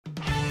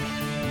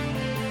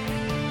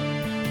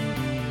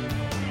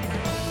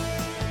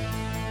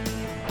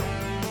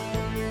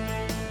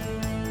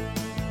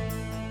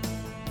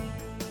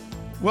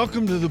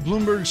Welcome to the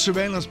Bloomberg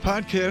Surveillance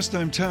Podcast.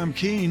 I'm Tom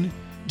Keene.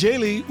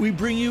 Daily, we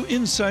bring you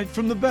insight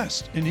from the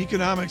best in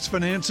economics,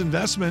 finance,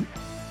 investment,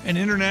 and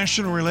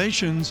international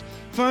relations.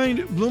 Find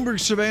Bloomberg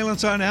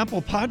Surveillance on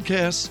Apple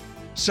Podcasts,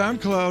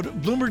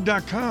 SoundCloud,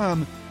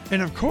 Bloomberg.com,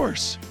 and of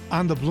course,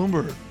 on the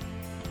Bloomberg.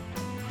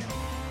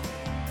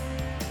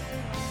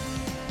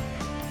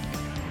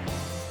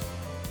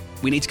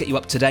 We need to get you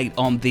up to date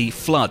on the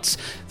floods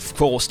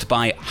caused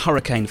by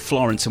Hurricane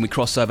Florence, and we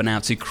cross over now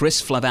to Chris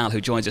Flavel,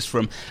 who joins us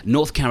from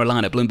North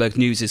Carolina, Bloomberg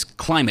News'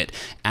 climate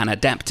and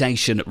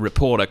adaptation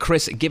reporter.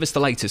 Chris, give us the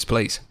latest,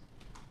 please.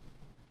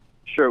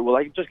 Sure. Well,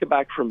 I just got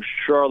back from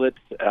Charlotte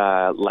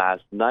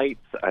last night.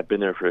 I've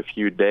been there for a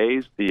few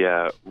days.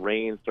 The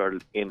rain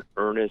started in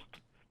earnest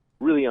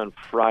really on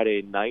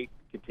Friday night,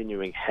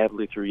 continuing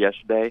heavily through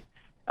yesterday.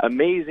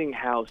 Amazing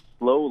how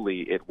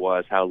slowly it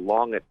was, how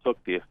long it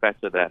took the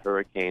effects of that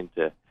hurricane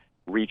to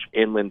reach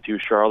inland to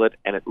Charlotte,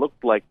 and it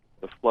looked like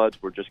the floods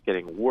were just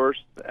getting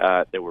worse.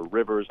 There were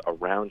rivers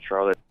around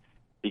Charlotte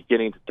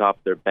beginning to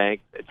top their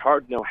banks. It's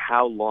hard to know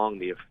how long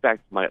the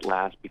effect might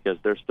last because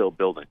they're still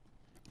building.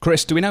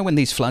 Chris, do we know when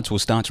these floods will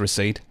start to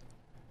recede?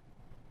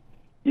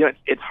 You know,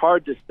 it's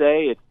hard to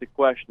say. It's the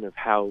question of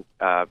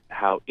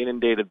how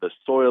inundated the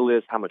soil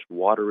is, how much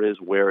water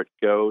is, where it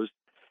goes.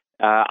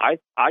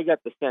 I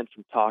got the sense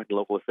from talking to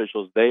local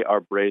officials, they are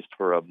braced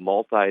for a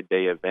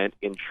multi-day event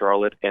in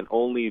Charlotte, and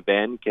only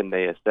then can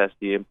they assess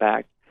the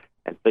impact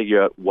and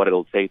figure out what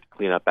it'll take to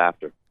clean up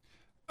after.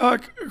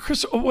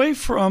 Chris, away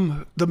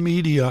from the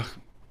media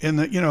and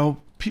the,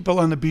 people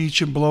on the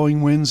beach and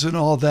blowing winds and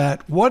all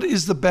that, what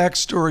is the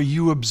backstory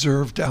you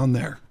observed down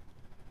there?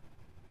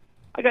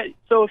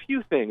 A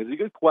few things. It's a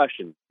good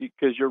question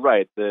because you're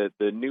right. The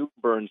new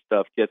burn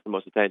stuff gets the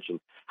most attention.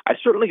 I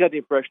certainly got the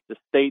impression the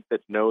state that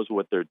knows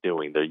what they're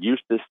doing. They're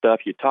used to this stuff.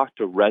 You talk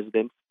to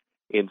residents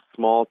in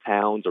small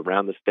towns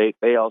around the state.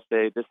 They all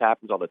say this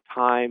happens all the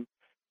time.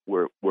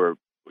 We're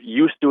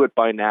used to it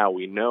by now.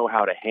 We know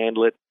how to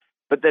handle it.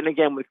 But then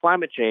again, with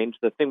climate change,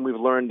 the thing we've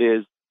learned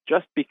is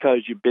just because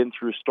you've been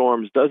through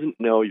storms doesn't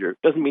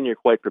mean you're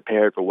quite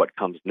prepared for what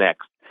comes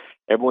next.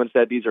 Everyone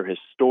said these are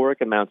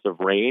historic amounts of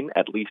rain,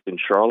 at least in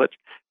Charlotte.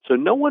 So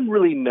no one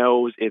really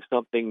knows if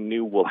something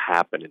new will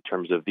happen in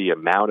terms of the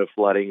amount of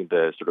flooding,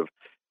 the sort of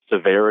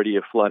severity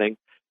of flooding.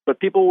 But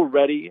people were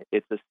ready.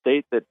 It's a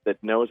state that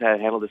knows how to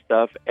handle this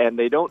stuff, and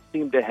they don't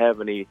seem to have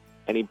any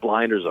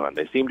blinders on.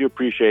 They seem to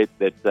appreciate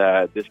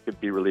that this could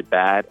be really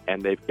bad,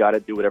 and they've got to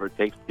do whatever it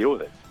takes to deal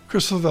with it.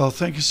 Chris Lavelle,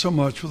 thank you so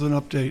much with an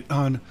update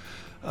on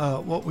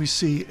what we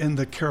see in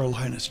the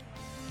Carolinas.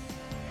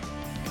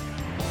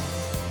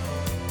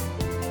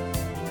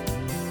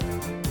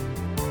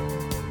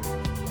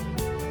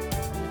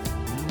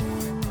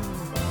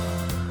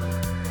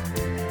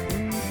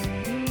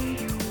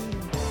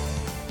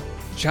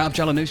 Shahab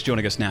Jalanous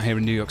joining us now here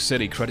in New York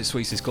City, Credit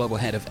Suisse's global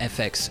head of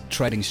FX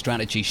trading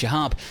strategy.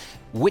 Shahab,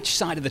 which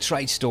side of the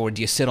trade story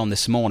do you sit on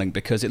this morning?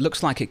 Because it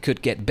looks like it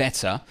could get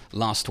better.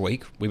 Last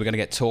week, we were going to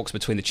get talks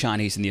between the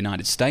Chinese and the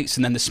United States.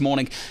 And then this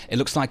morning, it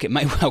looks like it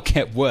may well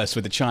get worse,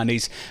 with the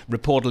Chinese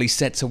reportedly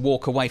set to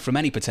walk away from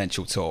any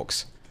potential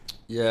talks.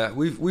 Yeah,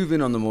 we've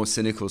been on the more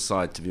cynical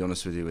side, to be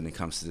honest with you, when it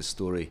comes to this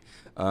story.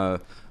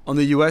 On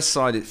the US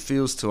side, it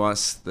feels to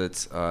us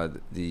that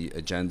the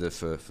agenda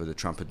for the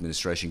Trump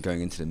administration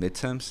going into the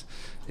midterms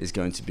is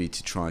going to be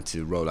to try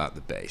to roll out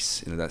the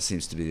base. That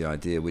seems to be the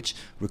idea, which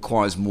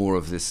requires more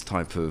of this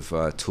type of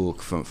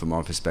talk from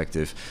our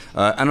perspective.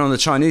 And on the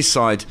Chinese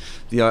side,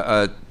 the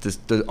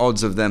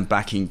odds of them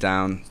backing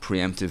down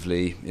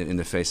preemptively in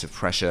the face of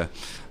pressure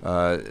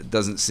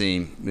doesn't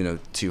seem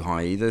too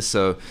high either.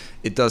 So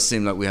it does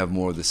seem like we have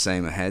more of the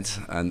same ahead,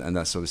 and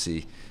that's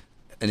obviously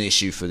an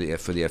issue for the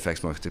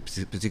FX market,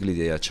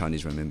 particularly the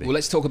Chinese renminbi. Well,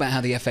 let's talk about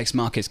how the FX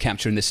market's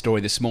capturing this story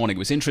this morning. It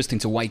was interesting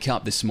to wake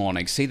up this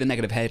morning, see the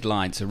negative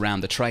headlines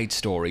around the trade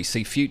story,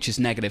 see futures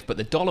negative, but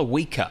the dollar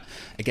weaker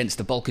against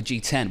the bulk of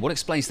G10. What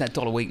explains that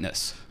dollar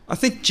weakness? I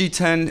think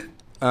G10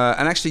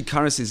 and actually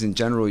currencies in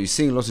general, you're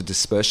seeing a lot of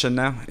dispersion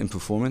now in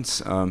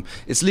performance.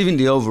 It's leaving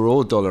the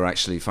overall dollar,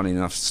 actually, funny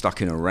enough,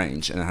 stuck in a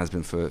range, and it has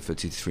been for 2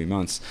 to 3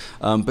 months.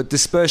 But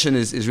dispersion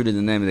is really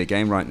the name of the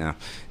game right now.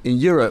 In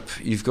Europe,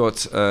 you've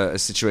got a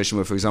situation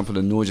where, for example,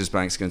 the Norges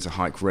Bank is going to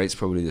hike rates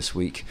probably this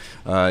week.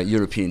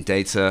 European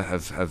data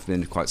have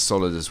been quite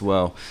solid as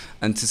well.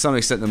 And to some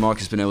extent, the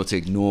market's been able to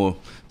ignore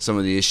some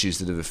of the issues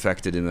that have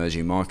affected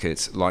emerging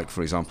markets, like,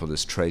 for example,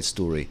 this trade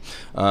story.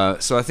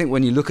 So I think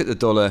when you look at the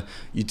dollar,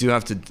 you do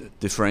have to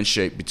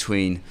differentiate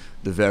between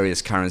the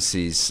various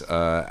currencies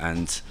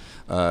and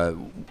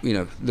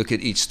look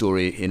at each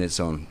story in its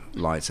own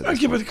light.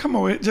 But come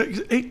on,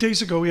 8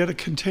 days ago we had a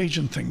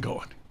contagion thing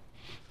going.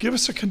 Give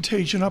us a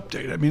contagion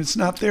update. I mean, it's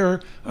not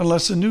there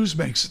unless the news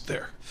makes it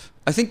there.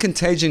 I think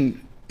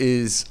contagion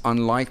is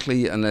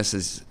unlikely unless,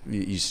 as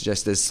you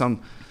suggest, there's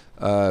some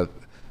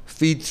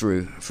feed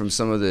through from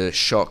some of the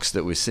shocks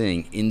that we're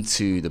seeing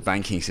into the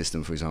banking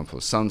system, for example,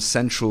 some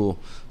central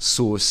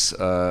source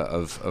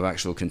of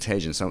actual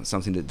contagion,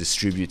 something that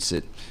distributes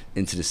it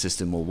into the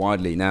system more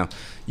widely. Now,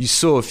 you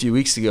saw a few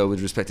weeks ago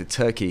with respect to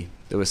Turkey,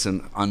 there were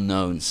some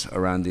unknowns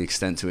around the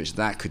extent to which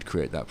that could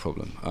create that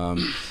problem.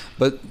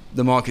 But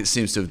the market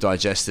seems to have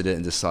digested it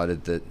and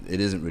decided that it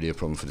isn't really a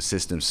problem for the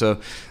system. So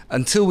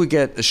until we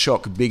get a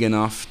shock big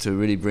enough to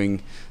really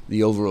bring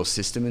the overall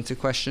system into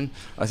question,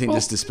 I think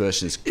this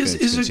dispersion is going to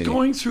continue. Is it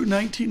going through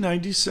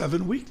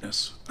 1997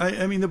 weakness?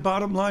 I mean, the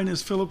bottom line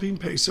is Philippine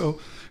peso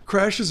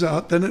crashes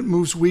out, then it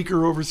moves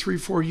weaker over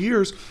 3-4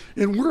 years,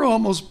 and we're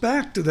almost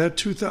back to that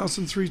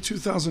 2003,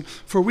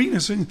 2004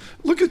 weakness. And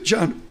look at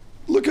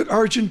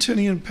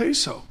Argentinian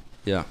peso.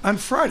 Yeah. On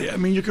Friday. I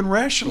mean, you can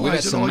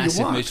rationalize it all you want. We've had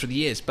some massive moves through the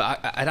years,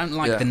 but I don't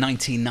like the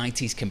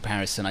 1990s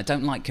comparison. I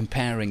don't like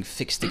comparing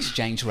fixed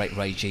exchange rate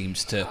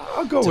regimes to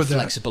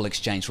flexible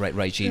exchange rate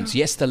regimes.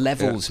 Yes, the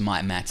levels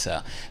might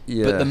matter,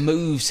 but the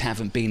moves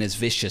haven't been as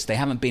vicious. They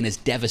haven't been as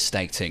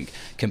devastating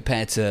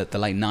compared to the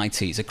late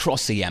 90s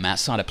across EM,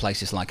 outside of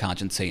places like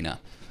Argentina.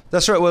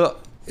 That's right. Well,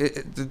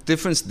 the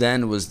difference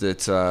then was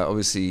that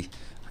obviously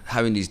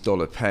having these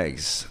dollar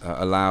pegs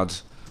allowed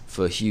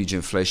for huge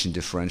inflation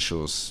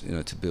differentials,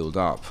 to build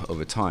up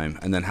over time,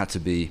 and then had to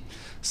be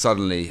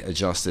suddenly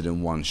adjusted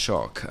in one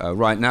shock.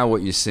 Right now,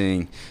 what you're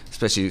seeing,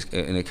 especially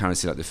in a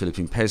currency like the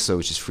Philippine peso,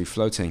 which is free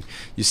floating,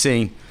 you're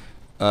seeing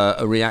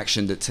a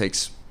reaction that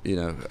takes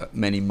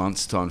many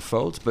months to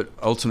unfold, but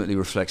ultimately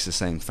reflects the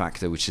same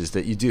factor, which is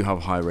that you do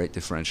have high rate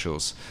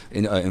differentials,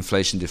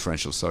 inflation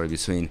differentials,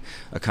 between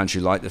a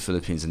country like the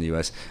Philippines and the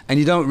US, and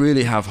you don't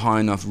really have high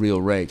enough real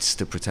rates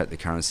to protect the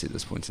currency at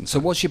this point in time. So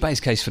what's your base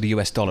case for the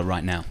US dollar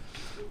right now?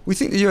 We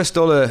think the US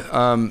dollar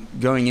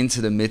going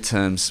into the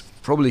midterms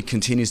probably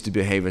continues to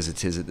behave as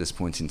it is at this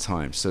point in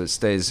time. So it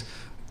stays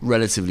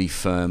relatively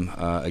firm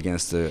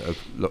against the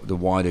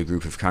wider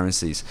group of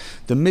currencies.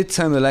 The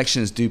midterm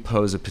elections do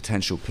pose a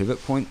potential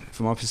pivot point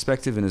from our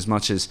perspective, in as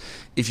much as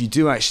if you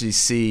do actually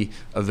see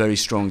a very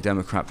strong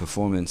Democrat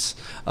performance,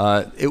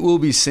 it will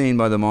be seen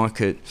by the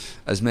market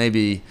as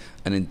maybe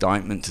an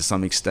indictment to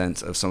some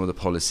extent of some of the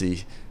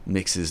policy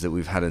mixes that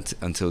we've had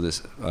until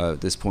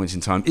this point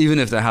in time, even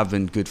if they have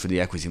been good for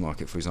the equity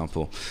market, for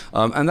example.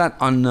 And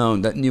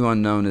that new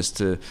unknown as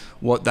to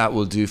what that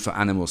will do for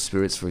animal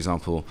spirits, for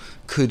example,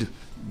 could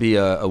be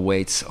a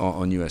weight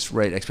on US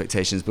rate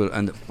expectations,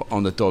 and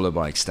on the dollar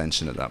by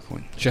extension at that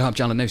point. Shahab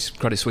Jalanous,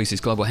 Credit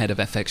Suisse's Global Head of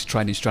FX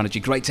Trading Strategy.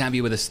 Great to have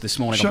you with us this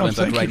morning on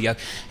Bloomberg Radio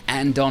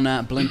and on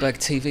Bloomberg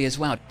TV as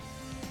well.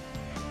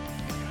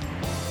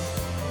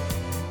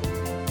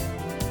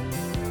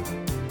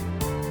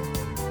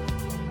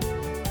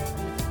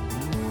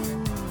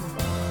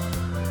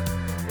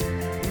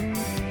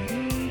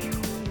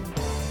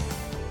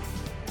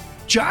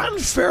 John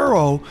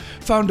Farrow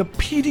found a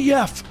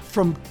PDF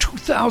from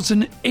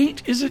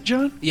 2008, is it,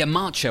 John? Yeah,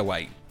 March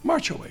 08.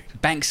 March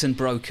 08. Banks and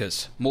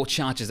brokers, more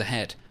charges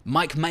ahead.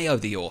 Mike Mayo,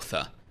 the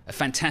author. A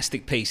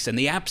fantastic piece. And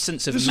the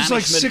absence of management...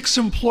 This was like 6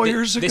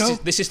 employers ago?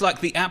 This is like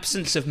the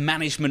absence of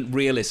management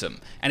realism.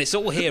 And it's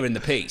all here in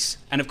the piece.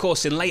 And of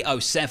course, in late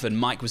 07,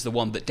 Mike was the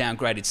one that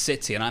downgraded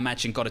Citi, and I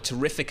imagine got a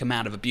terrific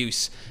amount of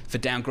abuse for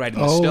downgrading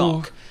the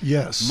stock.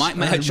 Yes. Mike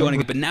Mayo joining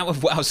us, but now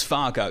of Wells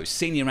Fargo,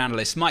 senior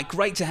analyst. Mike,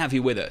 great to have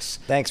you with us.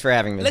 Thanks for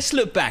having me. Let's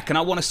look back, and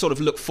I want to sort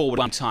of look forward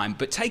one time,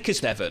 but take us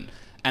 7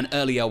 and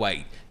early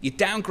 08. You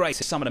downgrade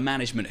to some of the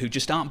management who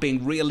just aren't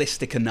being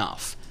realistic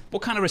enough.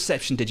 What kind of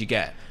reception did you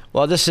get?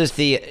 Well, this is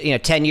the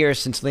 10 years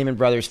since Lehman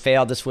Brothers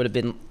failed. This would have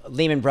been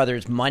Lehman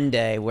Brothers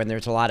Monday, when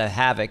there's a lot of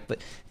havoc. But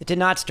it did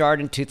not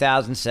start in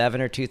 2007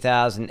 or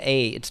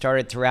 2008. It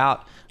started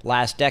throughout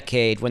last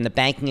decade, when the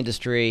banking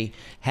industry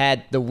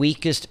had the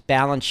weakest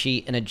balance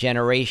sheet in a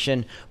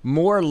generation,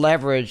 more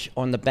leverage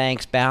on the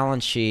bank's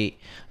balance sheet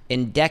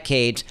in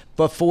decades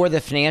before the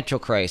financial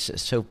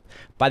crisis. So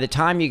by the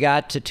time you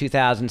got to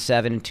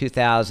 2007 and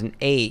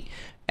 2008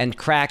 and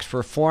cracks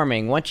were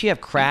forming, once you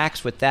have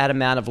cracks with that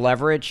amount of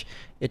leverage,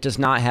 it does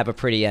not have a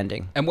pretty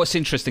ending. And what's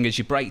interesting is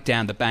you break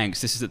down the banks.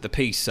 This is at the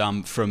piece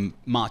from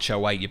March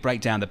 08. You break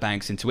down the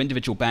banks into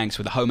individual banks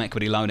with a home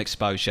equity loan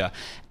exposure.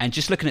 And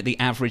just looking at the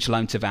average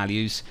loan to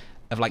values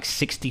of like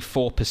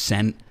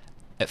 64%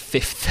 at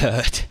Fifth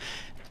Third.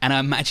 And I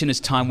imagine as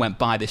time went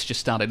by, this just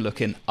started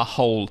looking a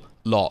whole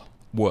lot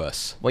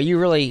worse. Well, you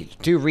really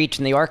do reach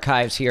in the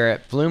archives here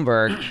at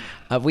Bloomberg.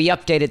 We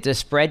updated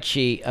this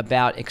spreadsheet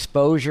about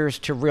exposures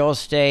to real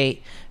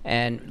estate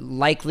and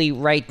likely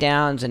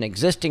write-downs and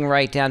existing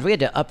write-downs. We had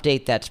to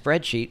update that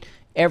spreadsheet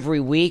every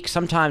week,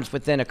 sometimes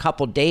within a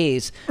couple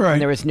days, when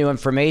there was new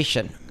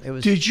information.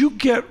 Did you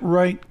get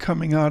right,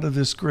 coming out of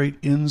this great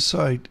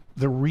insight,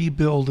 the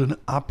rebuild in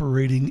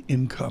operating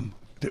income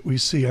that we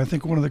see? I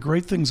think one of the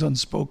great things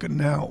unspoken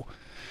now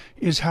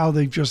is how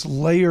they've just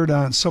layered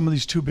on some of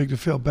these too big to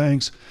fail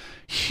banks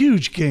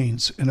huge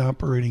gains in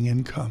operating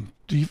income.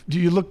 Do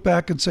you look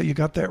back and say you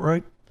got that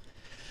right?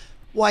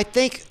 Well, I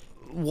think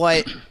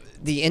what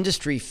the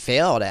industry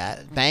failed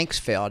at, banks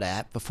failed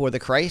at before the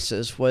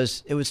crisis,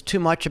 was it was too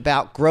much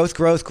about growth.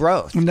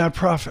 And not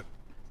profit.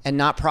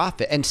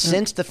 And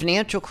since the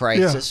financial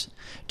crisis,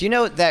 do you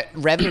know that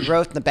revenue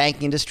growth in the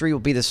banking industry will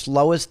be the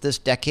slowest this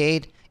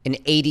decade in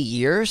 80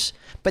 years.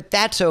 But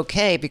that's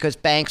okay because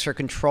banks are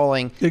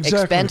controlling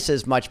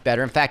expenses much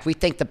better. In fact, we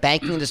think the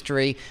banking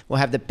industry will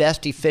have the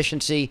best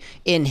efficiency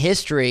in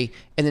history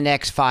in the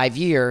next 5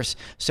 years.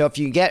 So if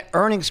you get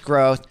earnings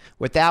growth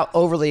without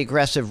overly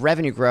aggressive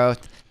revenue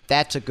growth,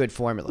 that's a good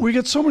formula. We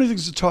got so many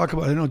things to talk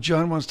about. I know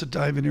John wants to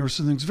dive in here with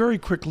some things very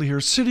quickly here.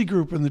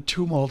 Citigroup and the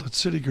tumult at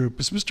Citigroup.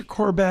 Is Mr.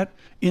 Corbat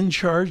in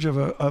charge of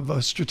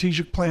a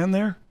strategic plan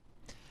there?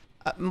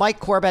 Mike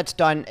Corbat's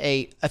done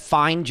a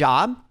fine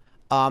job.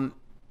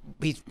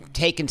 He's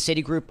taken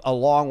Citigroup a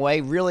long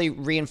way, really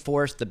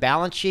reinforced the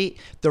balance sheet.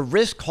 The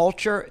risk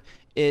culture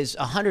is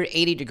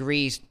 180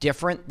 degrees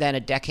different than a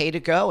decade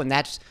ago, and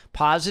that's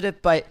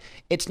positive, but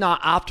it's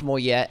not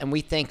optimal yet. And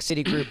we think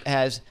Citigroup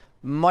has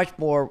much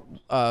more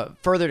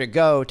further to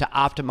go to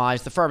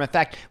optimize the firm. In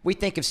fact, we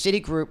think if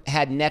Citigroup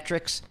had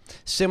metrics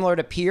similar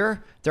to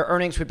peer, their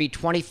earnings would be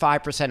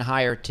 25%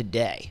 higher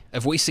today.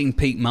 Have we seen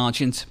peak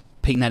margins,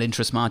 peak net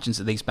interest margins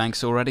at these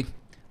banks already?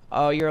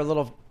 Oh, you're a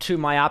little too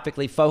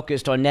myopically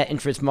focused on net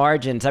interest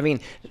margins. I mean,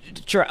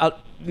 sure,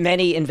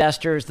 many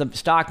investors, the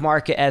stock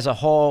market as a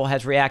whole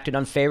has reacted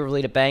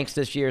unfavorably to banks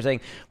this year,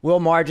 saying, will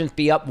margins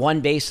be up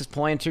 1 basis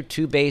point or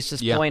 2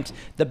 basis points?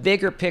 The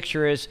bigger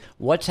picture is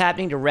what's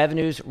happening to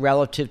revenues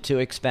relative to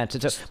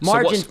expenses. So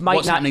margins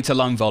what's happening to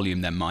loan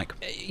volume then, Mike?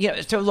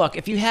 So look,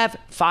 if you have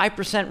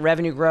 5%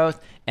 revenue growth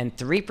and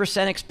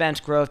 3% expense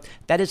growth,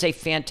 that is a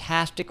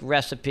fantastic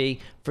recipe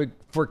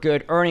for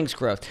good earnings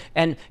growth.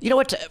 And you know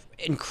what's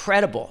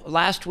incredible?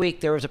 Last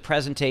week there was a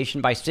presentation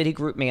by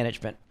Citigroup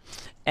management,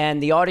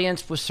 and the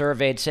audience was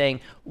surveyed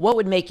saying, what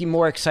would make you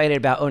more excited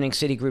about owning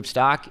Citigroup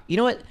stock? You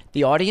know what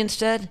the audience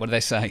said? What did they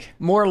say?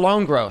 More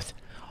loan growth.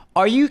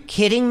 Are you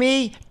kidding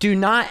me? Do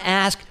not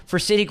ask for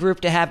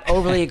Citigroup to have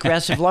overly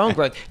aggressive loan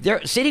growth.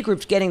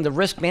 Citigroup's getting the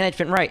risk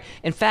management right.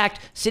 In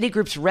fact,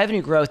 Citigroup's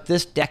revenue growth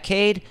this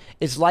decade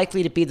is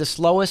likely to be the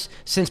slowest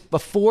since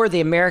before the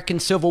American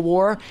Civil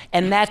War,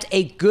 and that's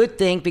a good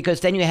thing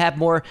because then you have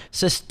more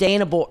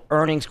sustainable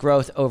earnings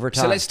growth over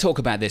time. So let's talk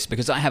about this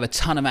because I have a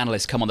ton of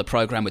analysts come on the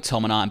program with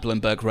Tom and I on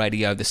Bloomberg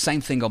Radio, the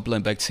same thing on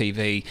Bloomberg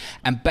TV,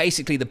 and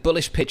basically the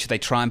bullish picture they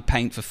try and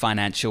paint for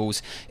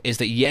financials is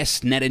that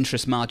yes, net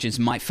interest margins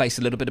might face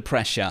a little bit of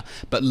pressure,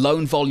 but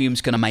loan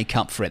volume's going to make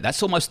up for it.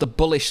 That's almost the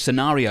bullish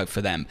scenario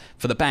for them,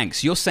 for the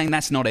banks. You're saying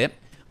that's not it?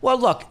 Well,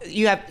 look,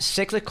 you have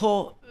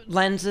cyclical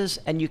lenses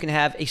and you can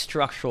have a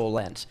structural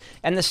lens.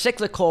 And the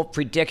cyclical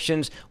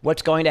predictions,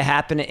 what's going to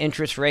happen to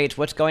interest rates,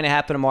 what's going to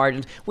happen to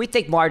margins. We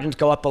think margins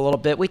go up a little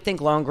bit. We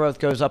think loan growth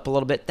goes up a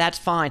little bit. That's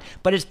fine.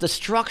 But it's the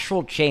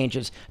structural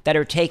changes that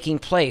are taking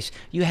place.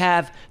 You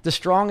have the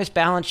strongest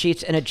balance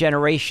sheets in a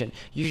generation.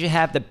 You should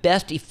have the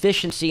best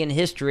efficiency in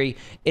history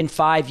in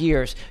 5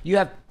 years. You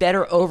have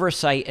better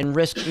oversight and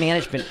risk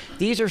management.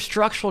 These are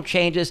structural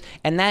changes,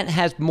 and that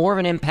has more of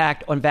an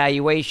impact on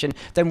valuation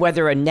than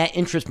whether a net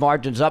interest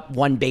margin's up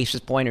 1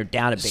 basis point or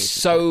down a basis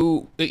point.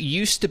 So it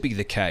used to be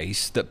the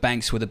case that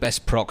banks were the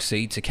best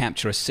proxy to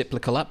capture a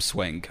cyclical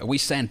upswing. Are we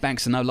saying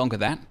banks are no longer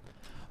that?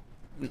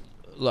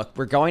 Look,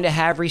 we're going to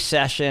have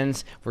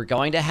recessions. We're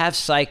going to have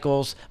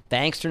cycles.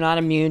 Banks are not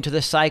immune to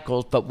the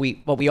cycles, but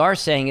what we are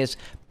saying is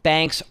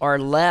banks are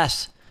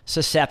less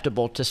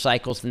susceptible to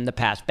cycles than the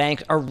past.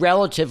 Banks are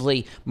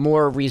relatively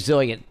more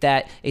resilient.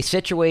 That a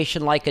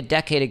situation like a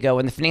decade ago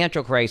in the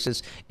financial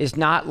crisis is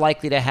not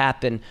likely to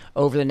happen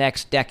over the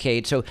next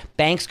decade. So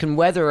banks can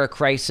weather a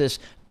crisis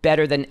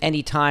better than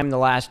any time in the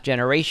last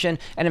generation.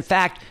 And in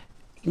fact,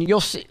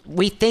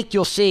 we think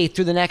you'll see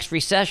through the next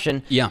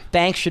recession,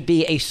 banks should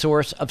be a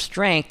source of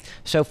strength.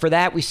 So for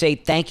that, we say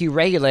thank you,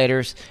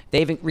 regulators.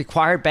 They've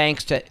required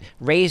banks to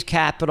raise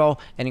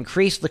capital and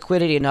increase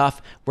liquidity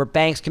enough where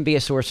banks can be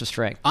a source of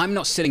strength. I'm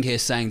not sitting here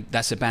saying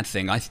that's a bad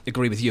thing. I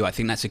agree with you. I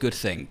think that's a good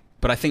thing.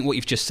 But I think what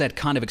you've just said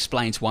kind of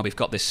explains why we've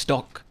got this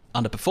stock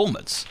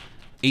underperformance,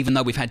 even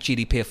though we've had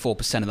GDP of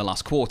 4% in the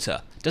last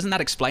quarter. Doesn't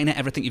that explain it,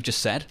 everything you've just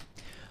said?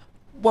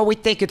 Well, we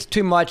think it's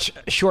too much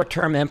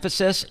short-term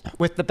emphasis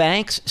with the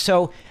banks.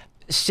 So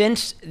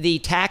since the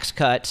tax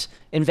cuts,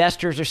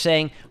 investors are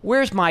saying,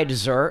 where's my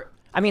dessert?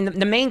 I mean,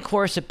 the main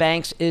course of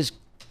banks is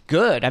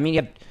good. I mean,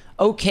 you have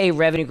okay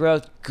revenue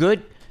growth,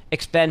 good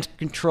expense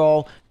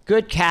control,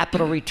 good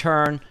capital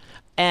return,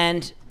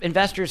 and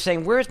investors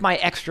saying, where's my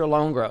extra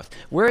loan growth?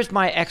 Where's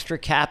my extra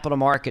capital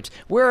markets?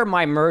 Where are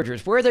my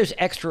mergers? Where are those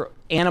extra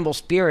animal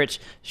spirits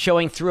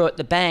showing through at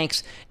the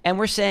banks? And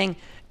we're saying,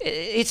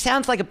 it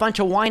sounds like a bunch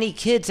of whiny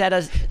kids at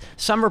a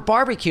summer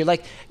barbecue.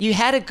 Like, you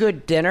had a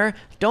good dinner.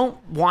 Don't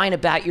whine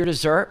about your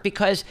dessert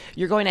because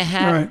you're going to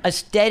have a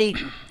steady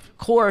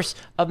course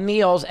of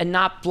meals and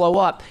not blow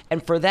up.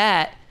 And for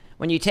that,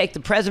 when you take the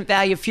present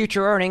value of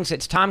future earnings,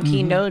 it's Tom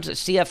Keene knows at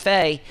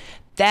CFA,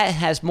 that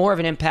has more of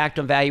an impact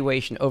on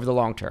valuation over the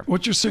long term.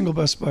 What's your single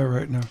best buy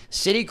right now?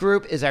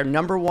 Citigroup is our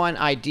number one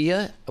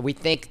idea. We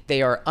think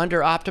they are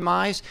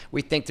under-optimized.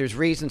 We think there's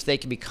reasons they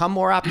can become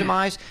more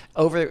optimized.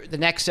 Over the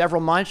next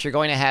several months, you're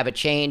going to have a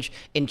change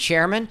in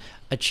chairman,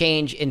 a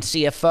change in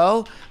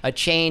CFO, a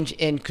change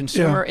in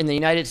consumer in the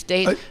United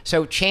States.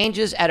 So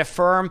changes at a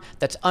firm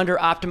that's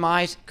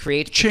under-optimized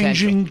creates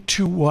potential. Changing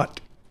to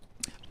what?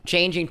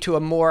 changing to a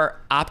more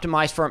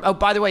optimized firm. Oh,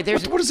 by the way,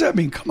 what does that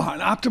mean? Come on,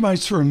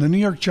 optimized firm. The New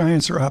York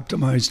Giants are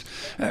optimized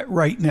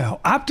right now.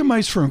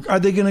 Optimized firm. Are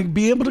they going to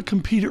be able to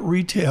compete at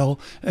retail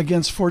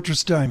against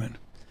Fortress Diamond?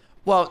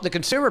 Well, the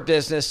consumer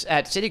business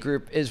at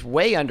Citigroup is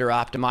way under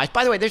optimized.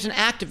 By the way, there's an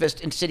activist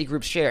in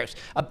Citigroup shares,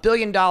 $1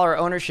 billion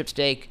ownership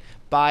stake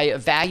by a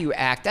Value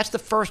Act. That's the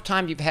first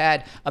time you've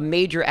had a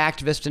major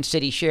activist in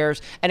Citi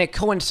shares, and it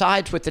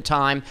coincides with the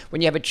time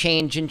when you have a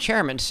change in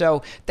chairman.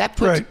 So that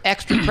puts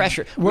extra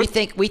pressure. We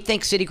think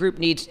Citigroup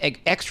needs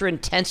extra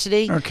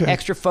intensity,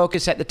 extra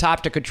focus at the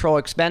top to control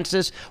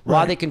expenses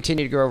while they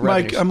continue to grow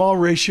revenues. Mike, I'm all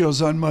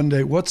ratios on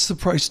Monday. What's the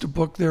price to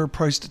book there?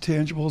 Price to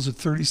tangible? Is it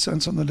 30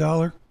 cents on the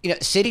dollar?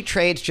 Citi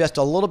trades just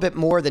a little bit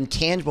more than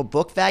tangible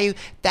book value.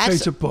 That's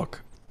price to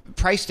book.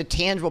 Price to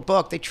tangible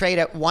book. They trade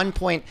at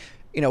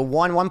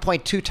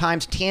 1.2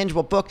 times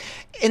tangible book.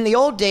 In the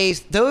old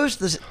days,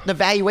 the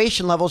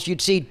valuation levels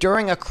you'd see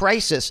during a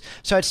crisis.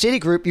 So at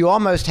Citigroup, you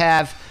almost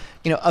have,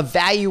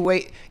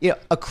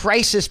 a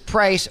crisis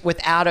price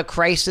without a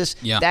crisis.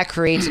 Yeah. That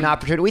creates an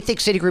opportunity. We think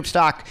Citigroup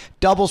stock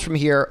doubles from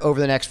here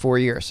over the next 4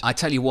 years. I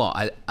tell you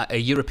what, a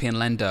European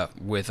lender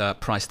with a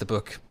price to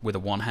book with a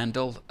one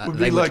handle,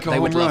 they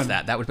would love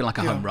that. That would be like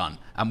a home run.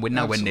 And we're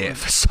nowhere near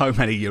for so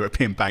many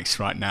European banks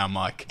right now,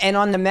 Mike. And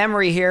on the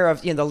memory here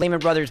of the Lehman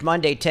Brothers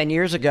Monday 10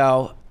 years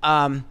ago,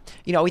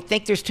 we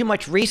think there's too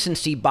much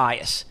recency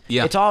bias.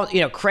 Yeah. It's all,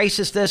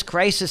 crisis this,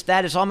 crisis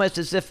that. It's almost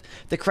as if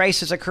the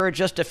crisis occurred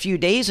just a few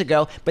days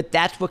ago, but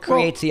that's what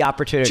creates the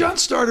opportunity. John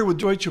started with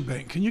Deutsche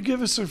Bank. Can you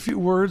give us a few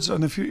words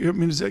on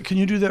can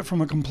you do that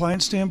from a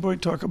compliance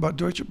standpoint, talk about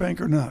Deutsche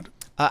Bank or not?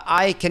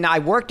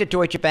 I worked at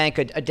Deutsche Bank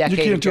a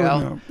decade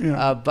ago,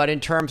 but in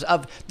terms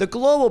of the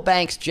global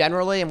banks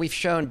generally, and we've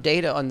shown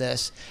data on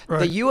this,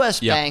 the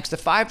U.S. banks, the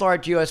 5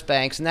 large U.S.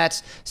 banks, and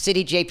that's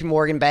Citi, J.P.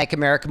 Morgan, Bank of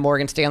America,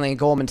 Morgan Stanley, and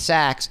Goldman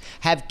Sachs,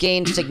 have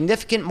gained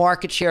significant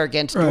market share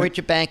against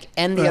Deutsche Bank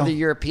and the other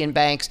European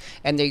banks,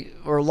 and they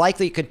are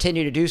likely to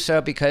continue to do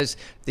so because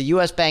the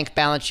U.S. bank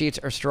balance sheets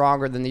are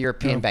stronger than the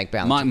European bank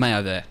balance sheets. Mike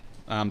Mayo there,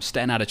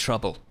 staying out of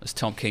trouble as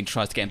Tom Keene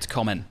tries to get him to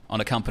comment on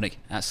a company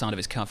outside of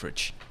his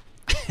coverage.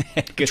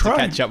 Good to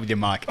catch up with you,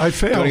 Mike. I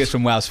failed. Joining us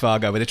from Wells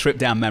Fargo with a trip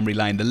down memory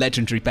lane, the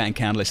legendary bank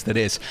analyst that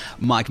is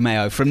Mike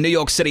Mayo. From New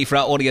York City for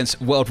our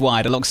audience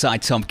worldwide,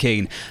 alongside Tom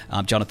Keene,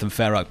 I'm Jonathan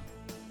Ferro.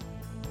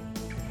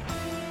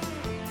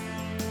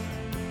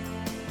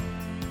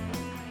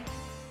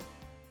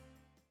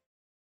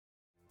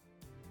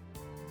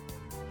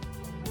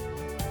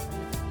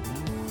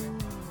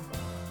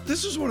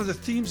 This is one of the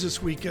themes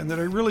this weekend that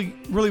I really,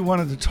 really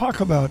wanted to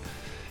talk about.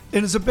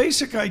 And it's a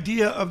basic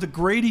idea of the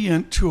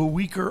gradient to a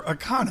weaker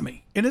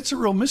economy. And it's a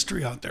real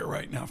mystery out there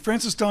right now.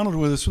 Francis Donald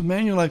with us with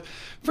Manulife.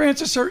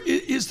 Francis,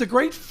 is the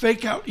great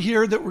fake out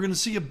here that we're going to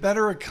see a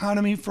better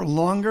economy for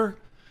longer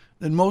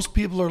than most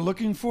people are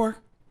looking for?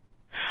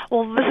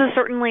 Well, this is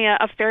certainly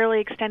a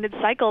fairly extended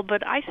cycle,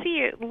 but I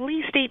see at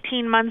least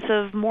 18 months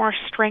of more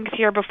strength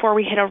here before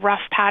we hit a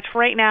rough patch.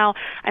 Right now,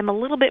 I'm a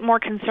little bit more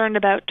concerned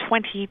about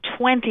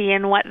 2020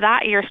 and what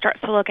that year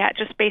starts to look at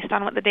just based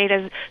on what the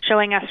data is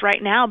showing us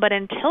right now. But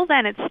until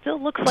then, it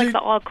still looks like the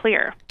all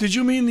clear. Did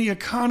you mean the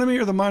economy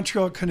or the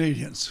Montreal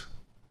Canadiens?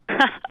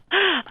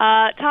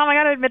 Tom, I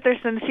got to admit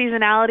there's some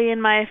seasonality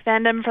in my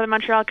fandom for the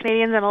Montreal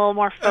Canadiens. I'm a little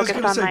more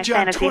focused on my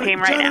fantasy team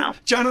right now.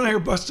 John and I are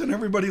busting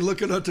everybody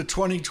looking up to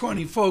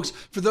 2020. Folks,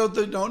 for those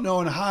that don't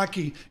know, in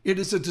hockey, it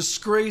is a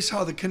disgrace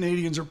how the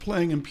Canadians are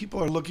playing, and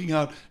people are looking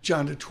out,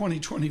 John, to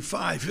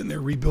 2025 in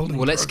their rebuilding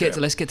program.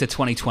 Let's get to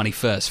 2020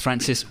 first.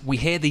 Francis, we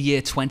hear the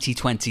year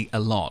 2020 a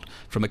lot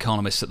from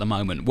economists at the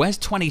moment. Where's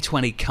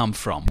 2020 come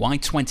from? Why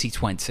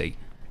 2020?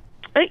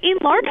 In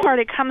large part,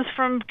 it comes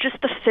from just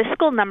the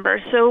fiscal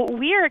numbers. So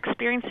we are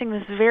experiencing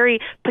this very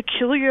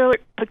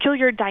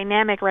peculiar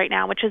dynamic right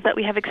now, which is that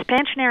we have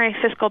expansionary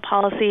fiscal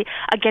policy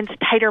against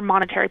tighter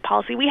monetary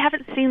policy. We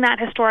haven't seen that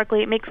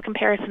historically. It makes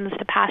comparisons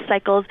to past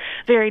cycles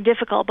very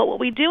difficult. But what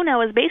we do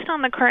know is based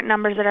on the current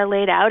numbers that are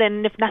laid out,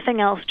 and if nothing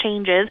else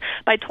changes,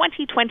 by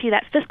 2020,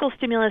 that fiscal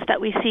stimulus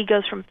that we see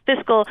goes from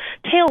fiscal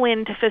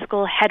tailwind to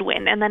fiscal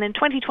headwind. And then in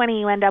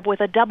 2020, you end up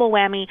with a double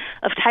whammy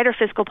of tighter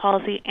fiscal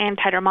policy and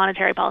tighter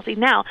monetary policy.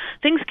 Now,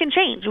 things can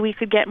change. We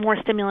could get more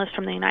stimulus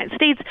from the United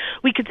States.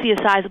 We could see a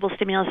sizable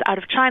stimulus out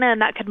of China,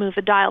 and that could move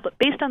the dial. But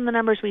based on the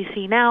numbers we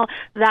see now,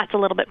 that's a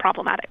little bit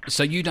problematic.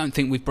 So you don't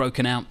think we've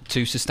broken out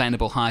to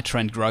sustainable higher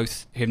trend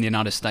growth here in the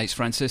United States,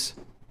 Francis?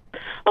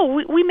 Oh,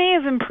 we may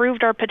have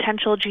improved our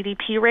potential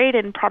GDP rate,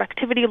 and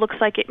productivity looks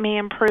like it may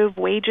improve.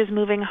 Wages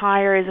moving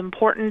higher is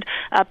important.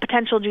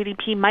 Potential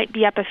GDP might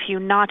be up a few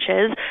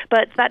notches,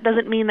 but that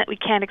doesn't mean that we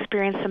can't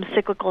experience some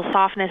cyclical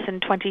softness in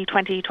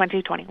 2020,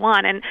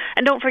 2021. And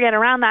don't forget,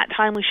 around that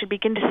time, we should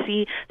begin to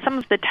see some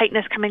of the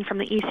tightness coming from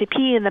the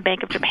ECB and the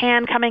Bank of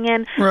Japan coming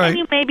in, and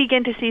you may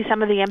begin to see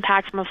some of the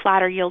impact from a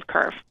flatter yield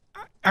curve.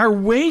 Are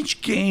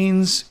wage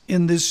gains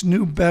in this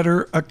new,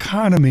 better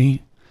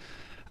economy,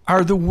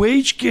 are the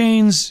wage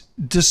gains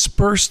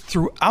dispersed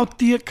throughout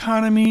the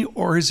economy,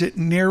 or is it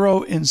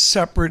narrow and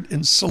separate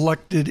in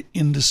selected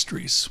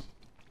industries?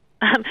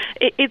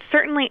 It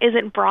certainly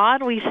isn't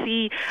broad. We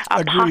see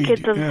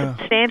pockets of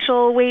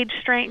substantial wage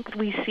strength.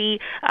 We see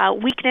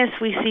weakness.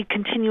 We see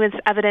continuous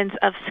evidence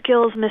of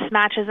skills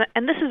mismatches.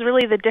 And this is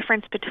really the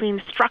difference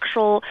between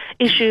structural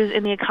issues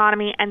in the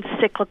economy and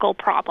cyclical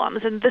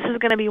problems. And this is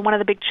going to be one of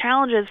the big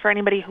challenges for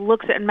anybody who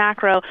looks at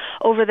macro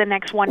over the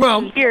next 1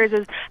 to 2 years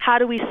is how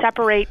do we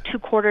separate 2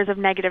 quarters of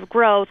negative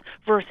growth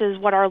versus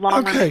what our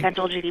long-run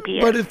potential GDP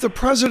is. But if the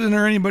president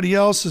or anybody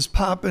else is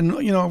popping,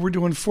 we're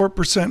doing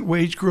 4%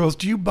 wage growth,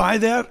 do you buy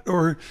that?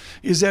 Or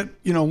is that,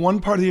 one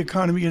part of the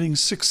economy getting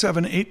 6,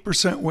 7,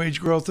 8% wage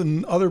growth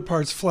and other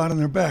parts flat on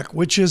their back?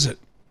 Which is it?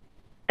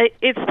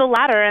 It's the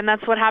latter, and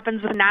that's what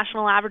happens with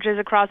national averages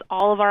across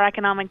all of our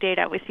economic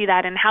data. We see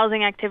that in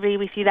housing activity.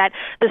 We see that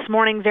this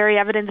morning very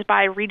evidenced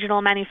by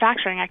regional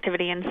manufacturing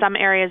activity in some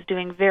areas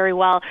doing very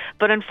well.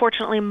 But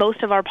unfortunately,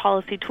 most of our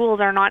policy tools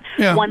are not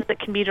ones that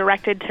can be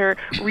directed to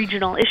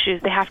regional issues.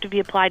 They have to be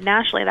applied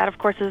nationally. That, of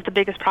course, is the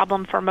biggest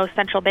problem for most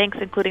central banks,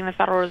 including the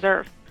Federal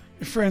Reserve.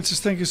 Francis,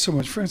 thank you so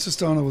much. Francis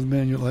Donald with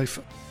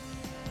Manulife.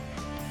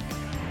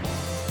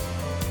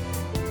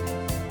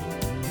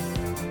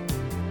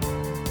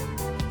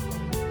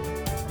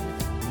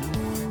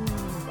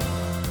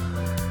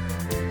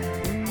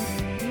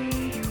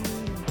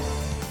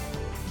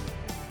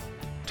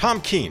 Tom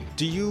Keene,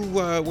 do you,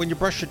 when you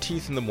brush your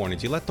teeth in the morning,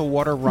 do you let the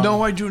water run?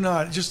 No, I do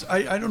not.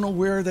 I don't know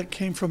where that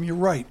came from. You're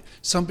right.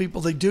 Some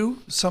people they do,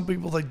 some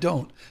people they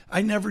don't.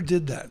 I never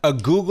did that. A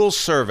Google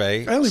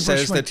survey I only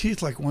says brush my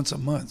teeth like once a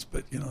month,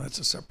 but that's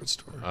a separate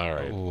story. All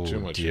right, too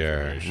much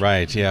information.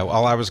 Right, yeah.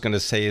 All I was going to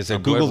say is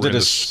that Google did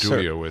a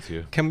studio with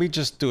you. Can we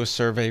just do a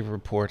survey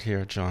report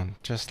here, John?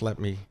 Just let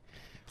me.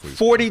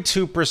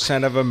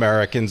 42% of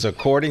Americans,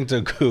 according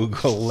to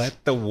Google,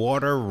 let the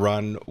water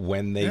run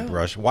when they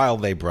while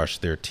they brush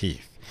their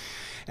teeth.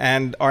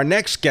 And our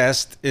next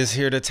guest is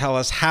here to tell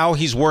us how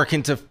he's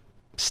working to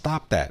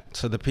stop that,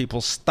 so that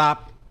people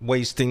stop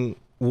wasting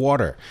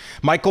water.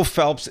 Michael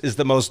Phelps is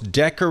the most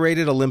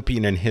decorated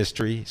Olympian in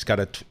history. He's got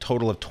a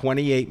total of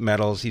 28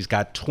 medals. He's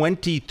got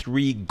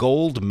 23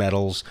 gold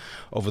medals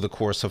over the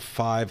course of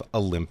 5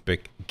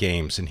 Olympic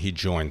Games, and he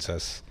joins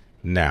us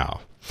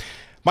now.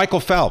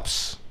 Michael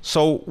Phelps,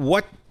 so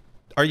what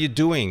are you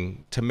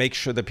doing to make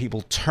sure that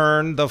people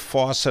turn the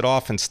faucet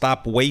off and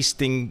stop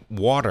wasting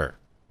water?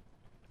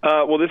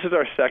 Well, this is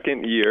our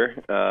second year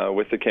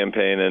with the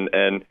campaign,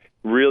 and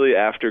really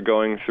after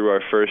going through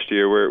our first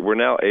year, we're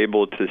now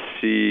able to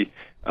see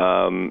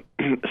some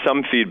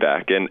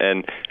feedback,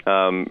 and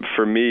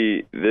for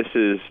me, this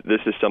is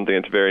something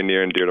that's very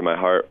near and dear to my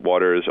heart.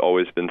 Water has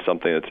always been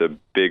something that's a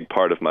big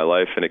part of my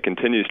life, and it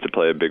continues to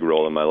play a big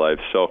role in my life.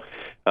 So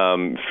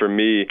for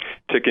me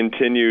to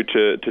continue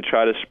to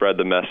try to spread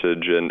the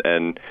message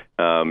and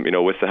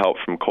with the help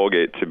from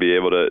Colgate to be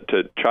able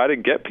to try to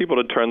get people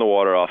to turn the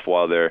water off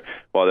while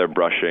they're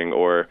brushing,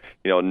 or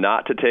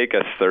not to take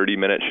a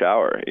 30-minute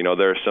shower.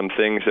 There are some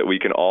things that we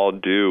can all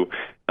do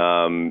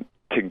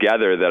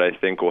together that I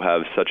think will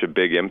have such a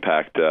big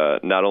impact,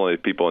 not only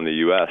people in the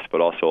U.S.,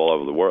 but also all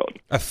over the world.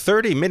 A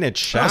 30-minute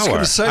shower? I was going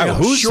to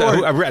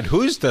say,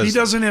 who's does? He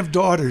doesn't have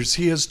daughters.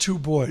 He has 2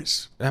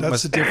 boys.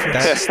 That's the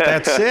difference.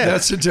 That's it.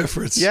 That's the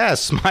difference.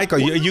 Yes, Michael,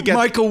 you get...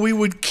 Michael, we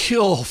would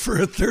kill for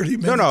a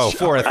 30-minute No,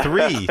 shower. for a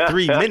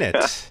 3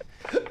 minutes.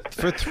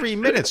 For 3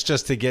 minutes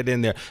just to get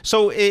in there.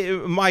 So,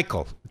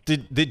 Michael,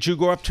 did you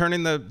grow up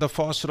turning the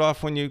faucet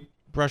off when you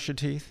brush your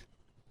teeth?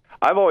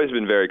 I've always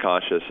been very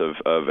conscious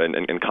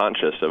and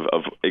conscious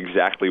of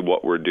exactly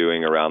what we're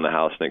doing around the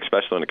house, and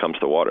especially when it comes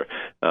to water.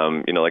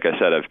 Like I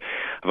said, I've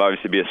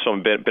obviously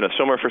been a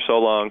swimmer for so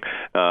long,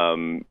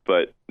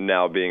 but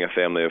now being a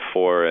family of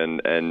 4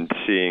 and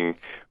seeing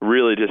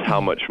really just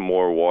how much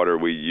more water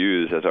we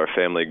use as our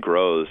family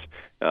grows,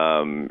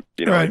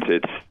 right.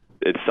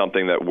 It's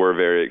something that we're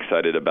very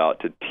excited about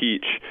to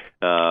teach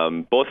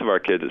both of our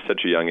kids at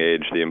such a young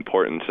age the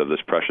importance of this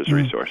precious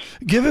resource.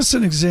 Give us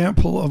an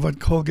example of what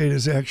Colgate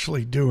is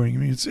actually doing.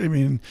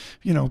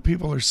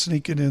 People are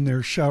sneaking in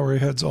their shower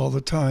heads all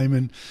the time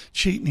and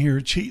cheating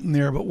here, cheating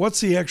there. But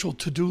what's the actual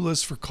to-do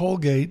list for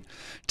Colgate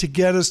to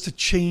get us to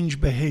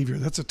change behavior?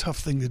 That's a tough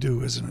thing to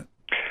do, isn't it?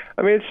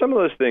 It's some of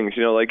those things,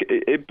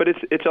 but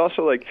it's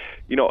also like,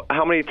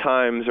 how many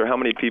times or how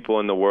many people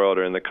in the world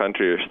or in the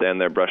country are standing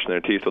there brushing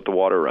their teeth with the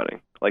water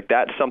running? Like,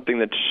 that's something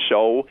that's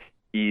so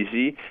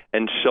easy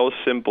and so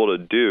simple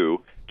to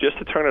do, just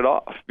to turn it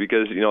off,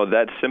 because,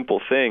 that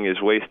simple thing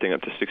is wasting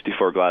up to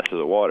 64 glasses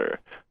of water.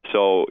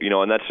 So,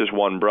 and that's just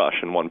one brush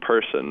and one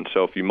person.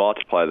 So if you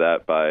multiply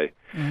that by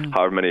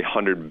however many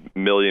 100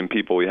 million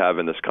people we have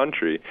in this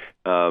country,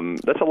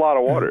 that's a lot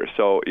of water.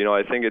 So,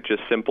 I think it's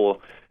just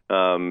simple,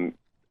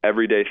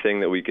 everyday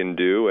thing that we can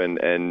do,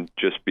 and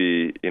just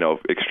be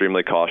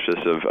extremely cautious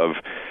of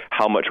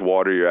how much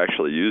water you're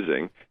actually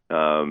using.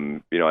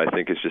 I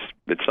think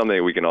it's something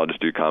that we can all just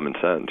do common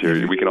sense.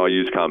 We can all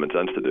use common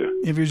sense to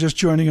do. If you're just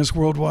joining us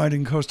worldwide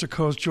and coast to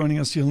coast, joining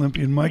us, the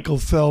Olympian Michael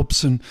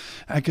Phelps, and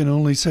I can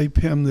only say,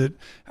 Pim, that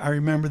I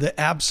remember the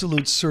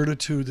absolute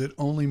certitude that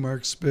only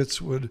Mark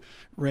Spitz would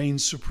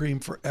reigned supreme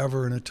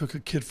forever, and it took a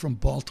kid from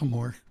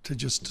Baltimore to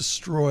just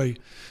destroy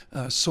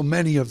so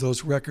many of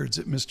those records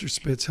that Mr.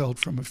 Spitz held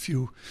from a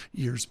few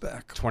years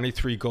back.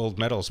 23 gold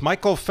medals.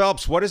 Michael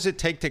Phelps, what does it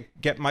take to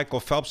get Michael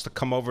Phelps to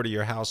come over to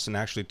your house and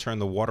actually turn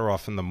the water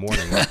off in the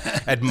morning?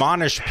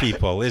 Admonish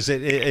people. Is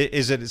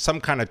it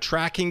some kind of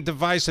tracking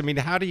device? I mean,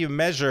 how do you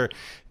measure,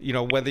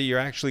 whether you're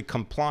actually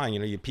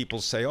complying? People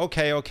say,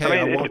 okay,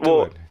 I won't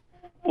do it.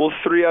 Well,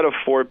 3 out of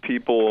 4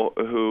 people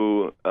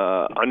who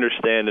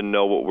understand and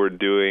know what we're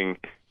doing,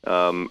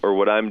 or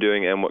what I'm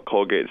doing and what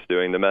Colgate's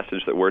doing, the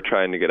message that we're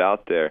trying to get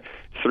out there,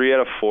 3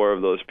 out of 4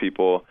 of those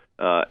people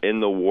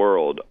in the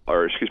world,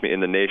 in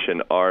the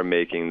nation, are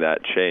making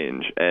that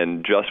change.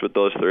 And just with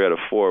those 3 out of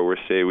 4, we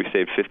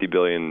saved 50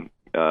 billion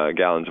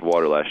gallons of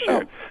water last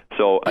year.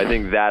 So I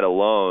think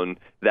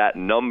that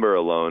number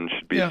alone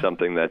should be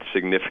something that's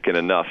significant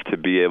enough to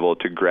be able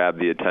to grab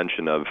the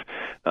attention of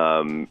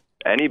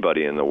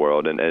anybody in the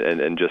world,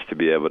 and just to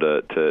be able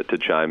to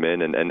chime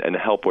in and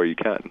help where you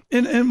can.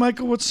 And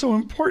Michael, what's so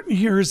important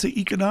here is the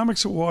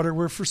economics of water,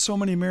 where for so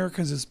many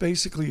Americans it's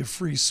basically a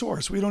free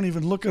source. We don't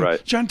even look at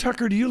it. John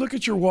Tucker, do you look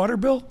at your water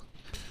bill?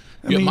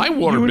 I mean, my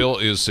water bill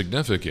is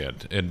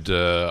significant, and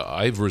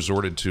I've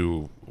resorted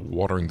to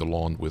watering the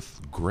lawn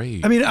with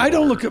gray. I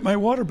don't look at my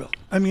water bill.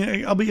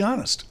 I'll be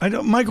honest. I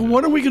don't. Michael,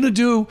 what are we going to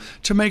do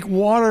to make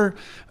water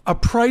a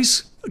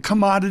price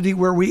commodity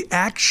where we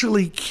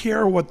actually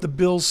care what the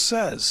bill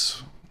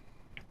says?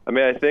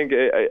 I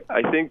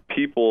think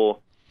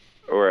people,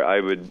 or I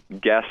would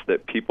guess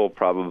that people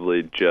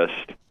probably just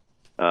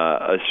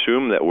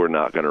assume that we're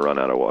not going to run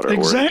out of water, or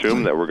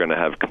assume that we're going to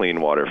have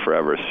clean water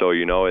forever. So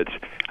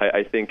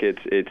I think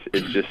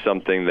it's just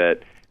something that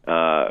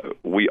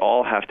we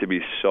all have to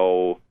be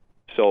so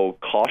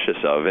cautious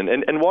of,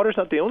 and water's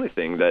not the only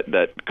thing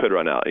that could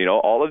run out.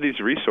 All of these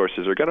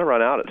resources are going to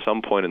run out at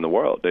some point in the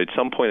world, at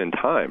some point in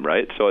time,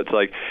 right? So it's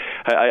like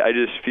I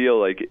just feel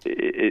like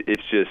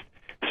it's just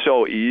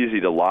so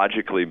easy to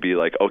logically be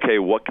like, okay,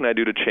 what can I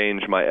do to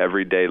change my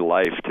everyday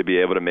life to be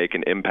able to make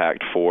an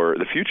impact for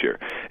the future?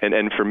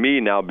 And for me,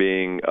 now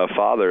being a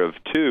father of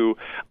 2,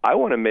 I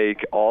want to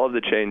make all of the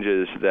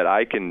changes that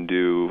I can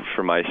do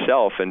for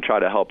myself and try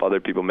to help other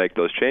people make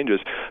those changes,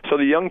 so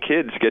the young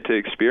kids get to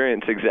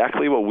experience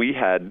exactly what we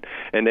had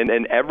and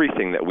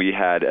everything that we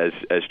had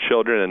as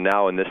children, and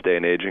now in this day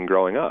and age and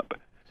growing up.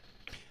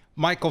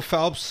 Michael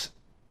Phelps,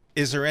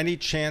 is there any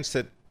chance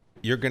that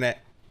you're going to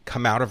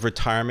come out of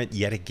retirement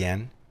yet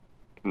again?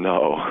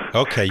 No.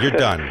 Okay, you're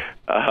done.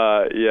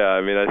 I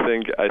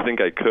think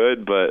I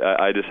could, but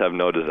I just have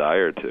no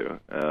desire to.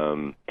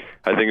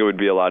 I think it would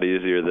be a lot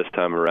easier this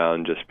time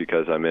around, just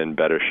because I'm in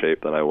better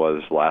shape than I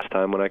was last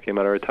time when I came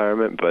out of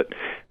retirement. But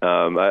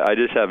I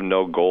just have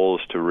no goals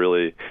to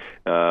really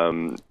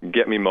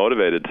get me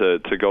motivated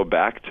to go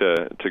back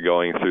to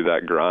going through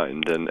that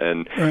grind.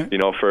 And right.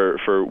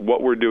 For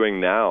what we're doing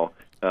now,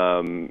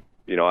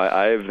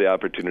 I have the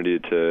opportunity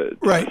to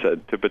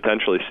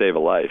potentially save a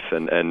life,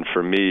 and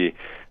for me,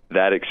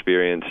 that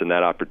experience and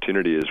that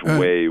opportunity is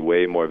way,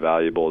 way more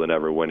valuable than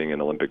ever winning an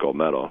Olympic gold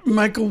medal.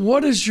 Michael,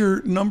 what is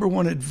your number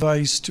one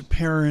advice to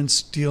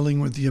parents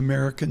dealing with the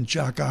American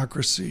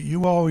jockocracy?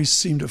 You always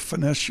seem to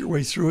finesse your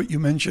way through it. You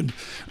mentioned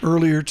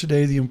earlier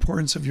today the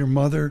importance of your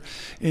mother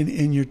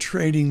in your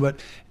trading, but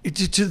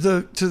to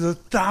the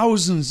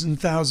thousands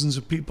and thousands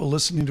of people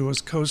listening to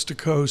us coast to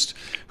coast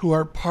who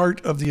are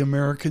part of the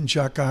American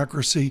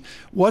jockocracy,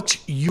 what's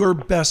your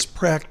best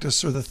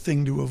practice or the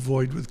thing to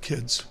avoid with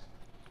kids?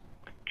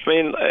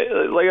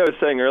 Like I was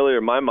saying earlier,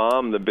 my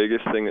mom, the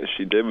biggest thing that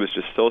she did was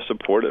just so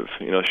supportive.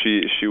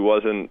 She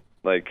wasn't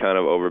kind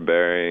of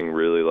overbearing,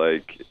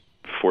 really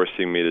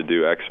forcing me to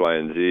do X, Y,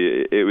 and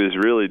Z. It was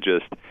really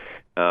just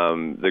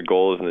the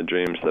goals and the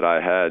dreams that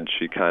I had.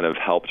 She kind of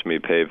helped me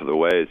pave the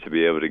way to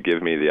be able to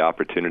give me the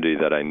opportunity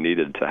that I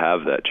needed to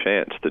have that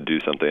chance to do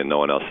something that no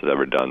one else had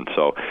ever done.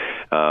 So,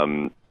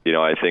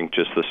 I think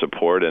just the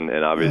support, and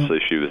obviously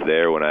she was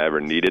there when I ever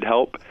needed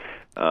help.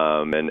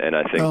 And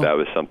I think that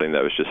was something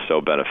that was just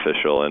so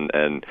beneficial,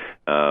 and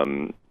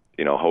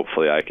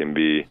hopefully I can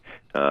be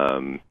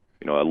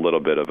a little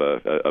bit of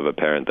a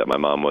parent that my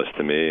mom was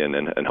to me,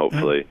 and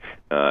hopefully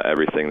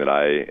everything that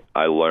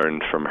I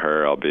learned from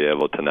her, I'll be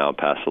able to now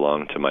pass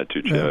along to my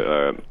two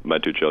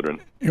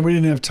children. And we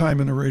didn't have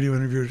time in a radio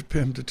interview with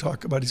him to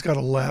talk about. He's got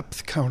a lap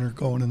counter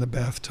going in the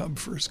bathtub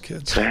for his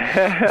kids.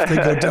 If they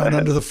go down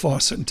under the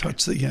faucet and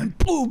touch the end,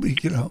 boom, he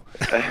goes,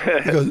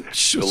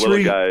 the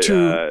little guy,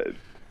 2.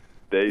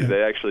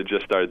 They actually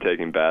just started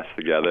taking baths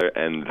together,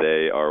 and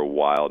they are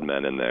wild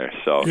men in there.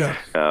 So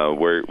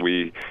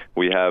we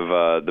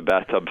have the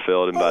bathtub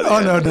filled, and by the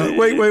end,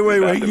 wait!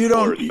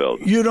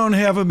 You don't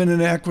have them in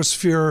an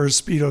Aquasphere or a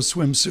Speedo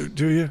swimsuit,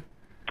 do you?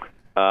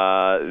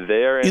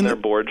 They're in their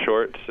board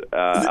shorts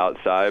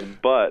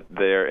outside, but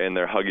they're in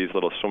their Huggies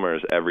little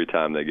swimmers every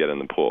time they get in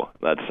the pool.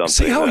 That's something.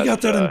 See how he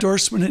got that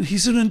endorsement? And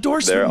he's an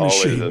endorsement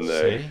machine. They're always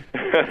in there.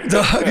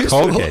 The Huggies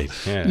Colgate.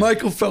 Yeah.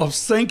 Michael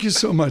Phelps, thank you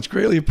so much.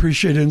 Greatly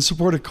appreciated. In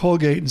support of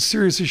Colgate and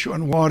serious issue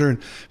on water.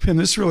 And Pim,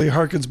 this really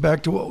harkens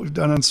back to what we've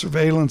done on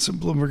surveillance and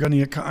Bloomberg on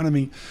the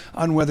economy,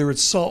 on whether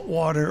it's salt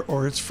water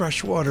or it's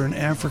fresh water in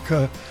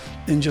Africa.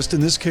 And just in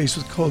this case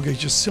with Colgate,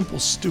 just simple,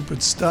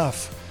 stupid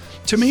stuff.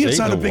 To me, it's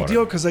not a big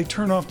deal because I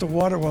turn off the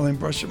water while I'm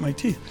brushing my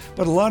teeth.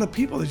 But a lot of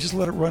people, they just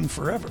let it run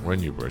forever.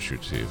 When you brush your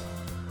teeth.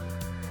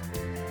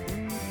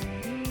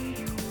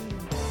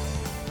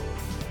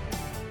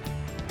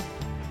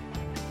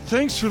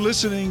 Thanks for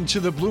listening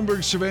to the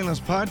Bloomberg Surveillance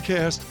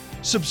Podcast.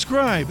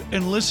 Subscribe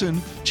and listen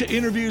to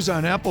interviews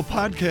on Apple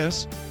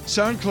Podcasts,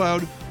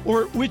 SoundCloud,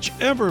 or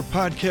whichever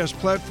podcast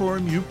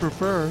platform you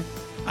prefer.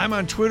 I'm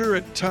on Twitter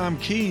at Tom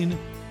Keene.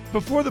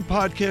 Before the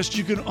podcast,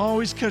 you can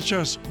always catch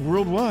us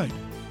worldwide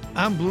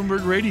on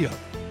Bloomberg Radio.